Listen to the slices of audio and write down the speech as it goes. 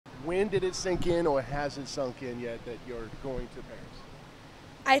When did it sink in, or has it sunk in yet that you're going to Paris?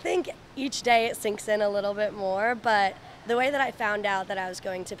 I think each day it sinks in a little bit more, but the way that I found out that I was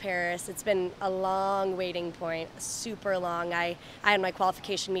going to Paris, it's been a long waiting point, super long. I had my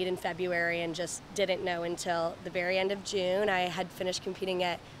qualification meet in February and just didn't know until the very end of June. I had finished competing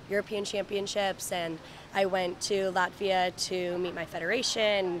at European Championships, and I went to Latvia to meet my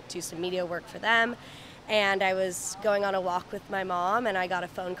federation, do some media work for them, and I was going on a walk with my mom, and I got a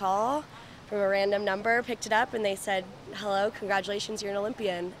phone call from a random number, picked it up, and they said, "Hello, congratulations, you're an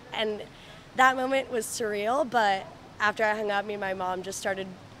Olympian." And that moment was surreal, but after I hung up, me and my mom just started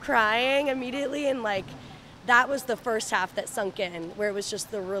crying immediately, and like that was the first half that sunk in, where it was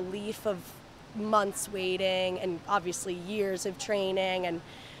just the relief of months waiting and obviously years of training, and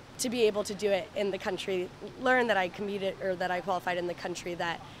to be able to do it in the country, learn that I competed or that I qualified in the country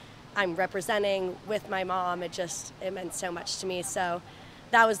that I'm representing with my mom, it meant so much to me. So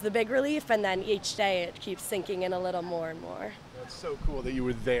that was the big relief, and then each day it keeps sinking in a little more and more. That's so cool that you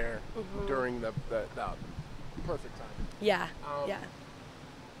were there during the perfect time. Yeah, yeah.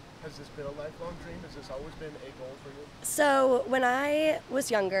 Has this been a lifelong dream? Has this always been a goal for you? So when I was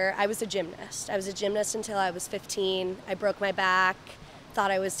younger, I was a gymnast. I was a gymnast until I was 15. I broke my back,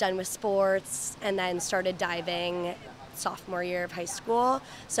 thought I was done with sports, and then started diving sophomore year of high school.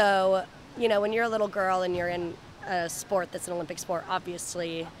 So, you know, when you're a little girl and you're in a sport that's an Olympic sport,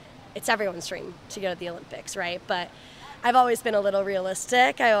 obviously it's everyone's dream to go to the Olympics, right? But I've always been a little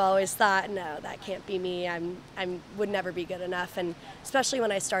realistic. I always thought, no, that can't be me. I would never be good enough. And especially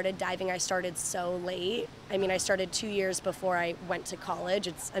when I started diving, I started so late. I mean, I started 2 years before I went to college.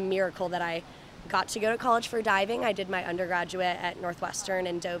 It's a miracle that I got to go to college for diving. I did my undergraduate at Northwestern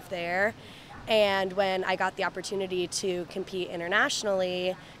and dove there. And when I got the opportunity to compete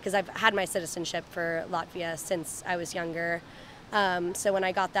internationally, because I've had my citizenship for Latvia since I was younger, so when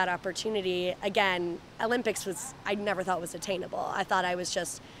I got that opportunity, again, Olympics I never thought was attainable. I thought I was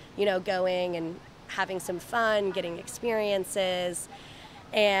just, you know, going and having some fun, getting experiences.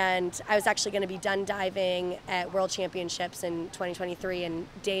 And I was actually going to be done diving at World Championships in 2023, and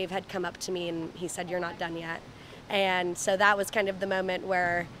Dave had come up to me and he said, "You're not done yet." And so that was kind of the moment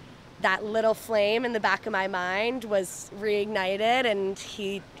where that little flame in the back of my mind was reignited, and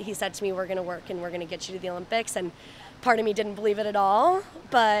he said to me, "We're going to work and we're going to get you to the Olympics." And part of me didn't believe it at all,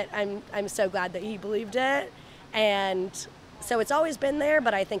 but I'm so glad that he believed it. And so it's always been there,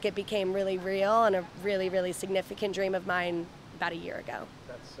 but I think it became really real and a really, really significant dream of mine about a year ago.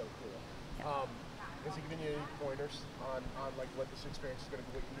 That's so cool. Yeah. Has he given you any pointers on like what this experience is going to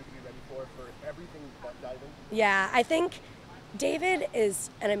be, what you need to be ready for everything but diving? Yeah, I think David is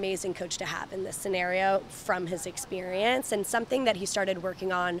an amazing coach to have in this scenario from his experience, and something that he started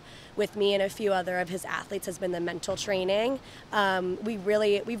working on with me and a few other of his athletes has been the mental training.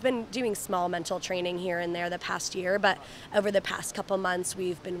 We've been doing small mental training here and there the past year, but over the past couple months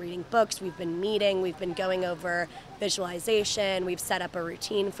we've been reading books, we've been meeting, we've been going over visualization, we've set up a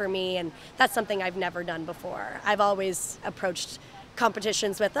routine for me, and that's something I've never done before. I've always approached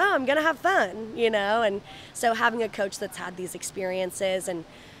competitions with, oh, I'm gonna have fun, you know, and so having a coach that's had these experiences and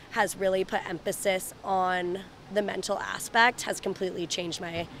has really put emphasis on the mental aspect has completely changed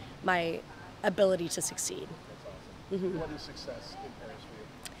my ability to succeed. That's awesome. What is success in Paris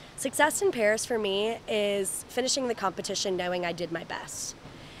for you? Success in Paris for me is finishing the competition knowing I did my best.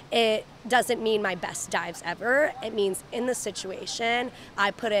 It doesn't mean my best dives ever. It means in the situation,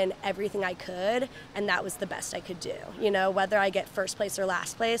 I put in everything I could, and that was the best I could do. You know, whether I get first place or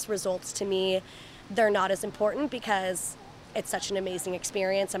last place, results to me, they're not as important because it's such an amazing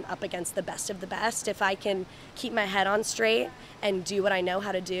experience. I'm up against the best of the best. If I can keep my head on straight and do what I know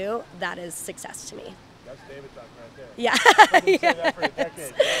how to do, that is success to me. That's David talking right there. Yeah. I've been saying that for a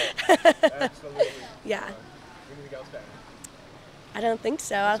decade. Yeah. Absolutely. Yeah. Anything else to add? I don't think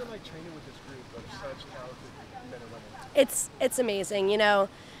so. What's it like training with this group of such talented men and women? It's amazing. You know,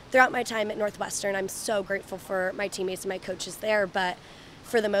 throughout my time at Northwestern, I'm so grateful for my teammates and my coaches there, but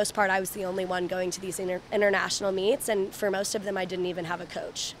for the most part, I was the only one going to these international meets, and for most of them, I didn't even have a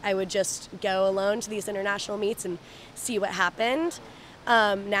coach. I would just go alone to these international meets and see what happened.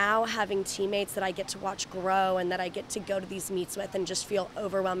 Now having teammates that I get to watch grow and that I get to go to these meets with and just feel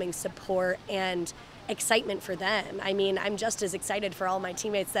overwhelming support and excitement for them. I mean, I'm just as excited for all my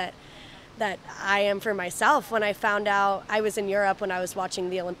teammates that I am for myself. When I found out, I was in Europe when I was watching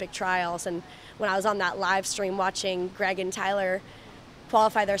the Olympic trials, and when I was on that live stream watching Greg and Tyler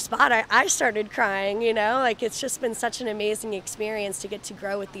qualify their spot, I started crying, you know, like it's just been such an amazing experience to get to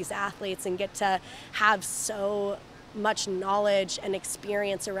grow with these athletes and get to have so much knowledge and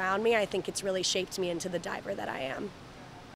experience around me. I think it's really shaped me into the diver that I am.